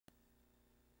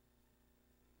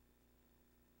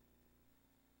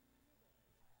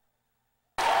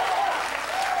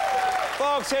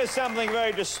Folks, here's something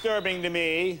very disturbing to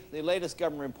me. The latest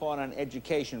government report on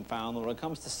education found that when it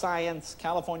comes to science,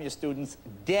 California students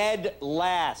dead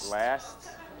last. Last?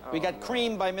 We got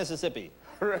creamed by Mississippi.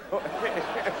 Really?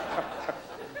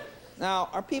 Now,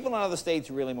 are people in other states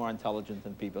really more intelligent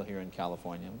than people here in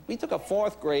California? We took a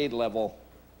 4th grade level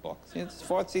book. See, it's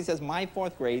fourth, it says my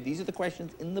 4th grade. These are the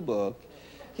questions in the book.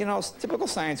 You know, typical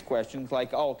science questions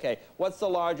like, oh, okay, what's the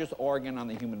largest organ on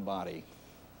the human body?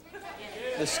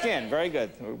 The skin, very good.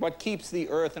 What keeps the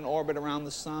Earth in orbit around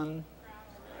the sun?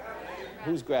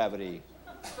 Whose gravity?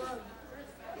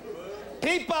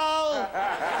 People!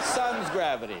 Sun's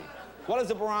gravity. What does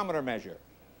the barometer measure?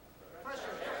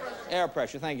 Air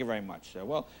pressure, thank you very much, sir.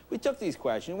 Well, we took these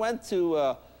questions, went to,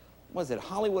 what was it,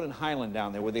 Hollywood and Highland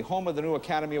down there, where the home of the new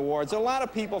Academy Awards. There are a lot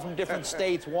of people from different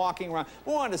states walking around.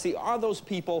 We wanted to see, are those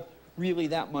people really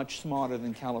that much smarter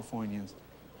than Californians?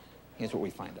 Here's what we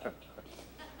find out.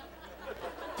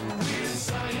 All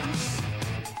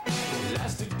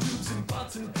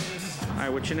right,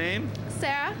 what's your name?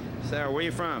 Sarah. Sarah, where are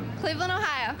you from? Cleveland,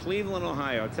 Ohio. Cleveland,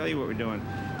 Ohio. I'll tell you what we're doing.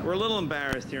 We're a little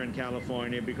embarrassed here in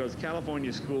California because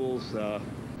California schools, well,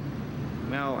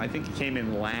 I think it came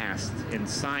in last in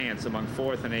science among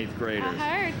 4th and 8th graders. I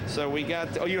heard. So we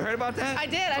got, oh, you heard about that? I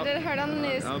did. I did heard on the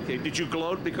news. Okay. Did you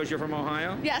gloat because you're from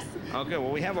Ohio? Yes. Okay,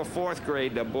 well, we have a 4th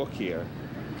grade book here.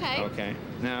 Okay. Okay.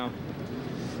 Now,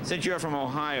 since you're from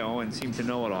Ohio and seem to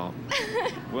know it all,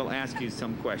 we'll ask you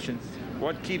some questions.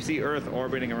 What keeps the Earth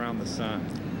orbiting around the sun?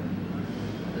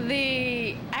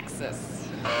 The axis.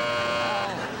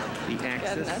 The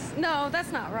axis? Goodness. No,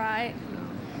 that's not right.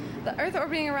 The Earth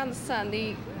orbiting around the sun.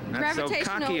 The Not so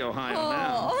gravitational cocky, Ohio, pull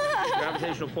now.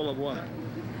 Gravitational pull of what?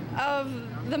 of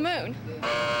the moon.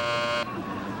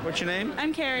 What's your name?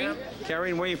 I'm Carrie.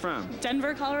 Carrie, and where are you from?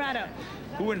 Denver, Colorado.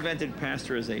 Who invented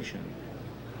pasteurization?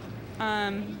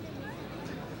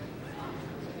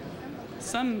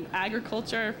 Some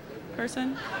agriculture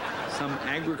person. Some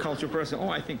agriculture person. Oh,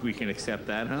 I think we can accept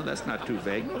that, huh? That's not too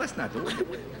vague. Well, that's not.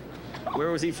 Where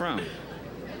was he from?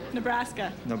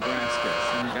 Nebraska. Nebraska.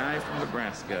 Some guy from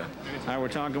Nebraska. All right, we're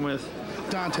talking with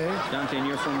Dante. Dante, and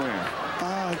you're from where?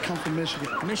 I come from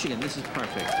Michigan. Michigan. This is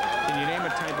perfect. Can you name a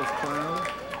type of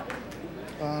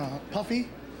cloud? Puffy.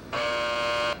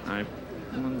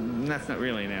 That's not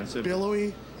really an answer.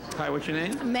 Billowy. Hi, what's your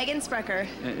name? Megan Sprecher.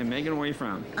 And Megan, where are you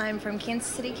from? I'm from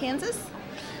Kansas City, Kansas.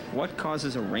 What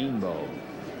causes a rainbow?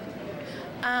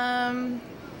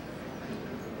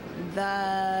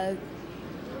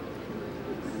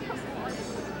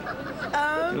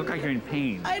 You look like you're in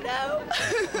pain. I know.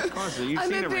 What causes it? You've I'm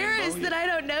seen embarrassed a rainbow. that I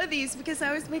don't know these because I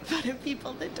always make fun of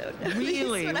people that don't know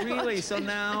Really, these when I really. watch So it.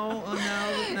 now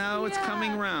it's Yeah.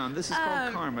 coming around. This is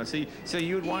called karma. So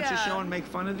you would watch a yeah. show and make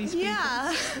fun of these people?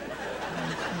 Yeah.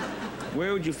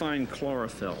 Where would you find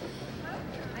chlorophyll?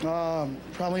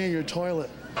 Probably in your toilet.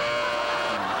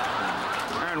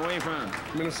 Aaron, where are you from?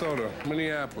 Minnesota,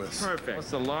 Minneapolis. Perfect.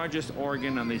 What's the largest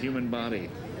organ on the human body?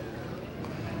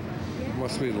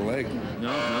 Must be the leg.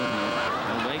 No.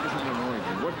 The leg is not an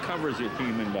organ. What covers your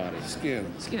human body? Skin.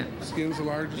 Skin. Skin's the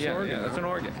largest organ. Yeah, that's an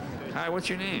organ. Hi, what's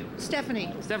your name?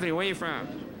 Stephanie, Stephanie, where are you from?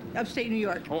 upstate New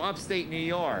York. Oh, upstate New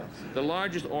York. The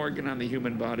largest organ on the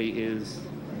human body is...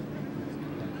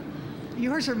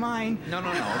 Yours or mine? No.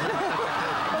 Okay. This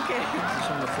is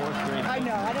from the 4th grade. I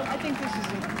know. I think this is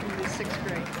in the 6th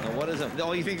grade. What is it?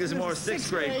 Oh, you think this is more a This is 6th sixth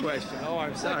grade grade. question? Oh,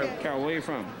 I'm sorry. Okay. Carol, where are you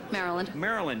from? Maryland.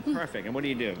 Maryland. Perfect. And what do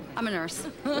you do? I'm a nurse.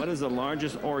 What is the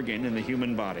largest organ in the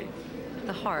human body?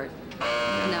 The heart.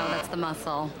 No, that's the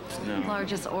muscle. No.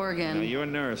 Largest organ. No, you're a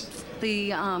nurse.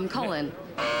 The colon.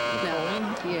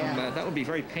 No. Yeah. That would be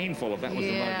very painful if that was the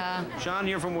Yeah. largest. Sean,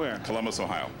 you're from where? Columbus,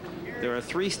 Ohio. There are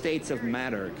 3 states of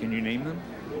matter. Can you name them?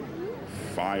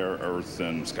 Fire, earth,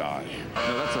 and sky.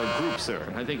 No, that's a group, sir.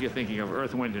 I think you're thinking of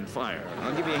earth, wind, and fire.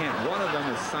 I'll give you a hint. One of them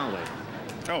is solid.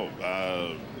 Oh,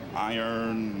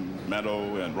 iron,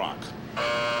 metal, and rock.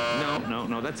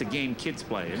 No. That's a game kids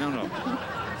play. No.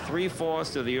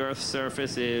 3/4 of the Earth's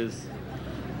surface is...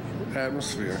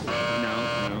 Atmosphere.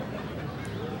 No.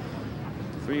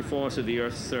 3/4 of the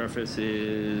Earth's surface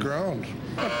is... Ground.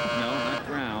 No, not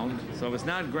ground. So if it's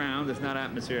not ground, it's not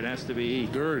atmosphere. It has to be...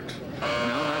 Dirt.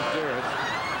 No, not dirt.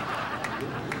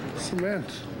 Cement.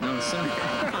 No, cement.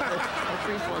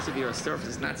 3/4 of the Earth's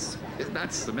surface is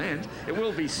not cement. It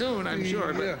will be soon, I'm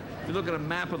sure. But Yeah. if you look at a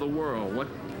map of the world,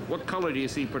 what color do you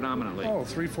see predominantly? Oh,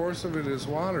 3/4 of it is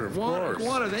water, of course.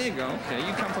 Water, there you go. Okay,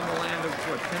 you come from the land of,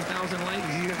 what, 10,000 lakes?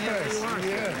 Yes, Yeah, you are.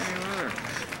 yes. There you are.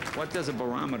 What does a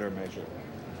barometer measure?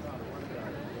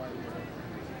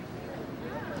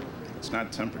 It's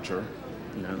not temperature.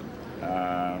 No.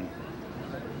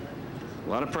 A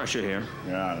lot of pressure here.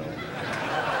 Yeah, I know.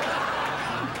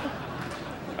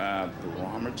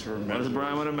 Barometer measure. What does a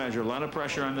barometer measure? A lot of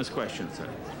pressure on this question, sir.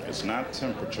 It's not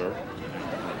temperature.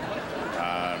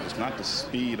 It's not the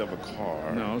speed of a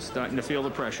car. No, starting to feel the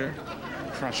pressure.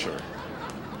 Pressure.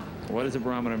 What does a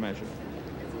barometer measure?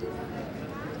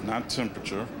 Not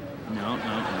temperature. No.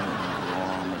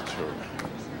 Barometer.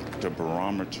 The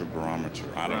barometer.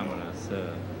 I don't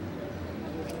know.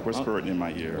 Whisper it in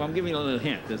my ear. Well, I'm giving you a little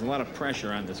hint. There's a lot of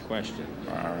pressure on this question.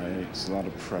 All right, it's a lot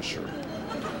of pressure.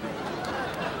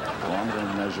 Barometer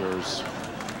measures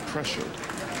pressure.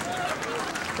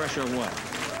 Pressure of what?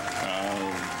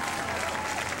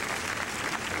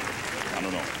 I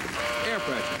don't know. Air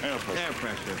pressure. Air pressure. Air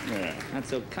pressure. Yeah. Not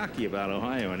so cocky about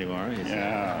Ohio anymore, are you?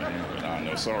 Yeah. I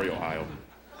know. Sorry, Ohio.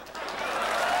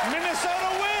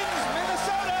 Minnesota wins!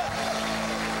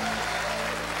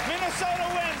 Minnesota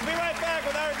wins! Be right back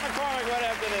with Eric McCormick right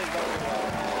after this.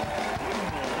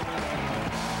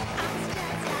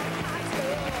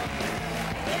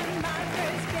 In my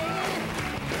first grade,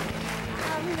 I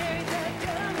married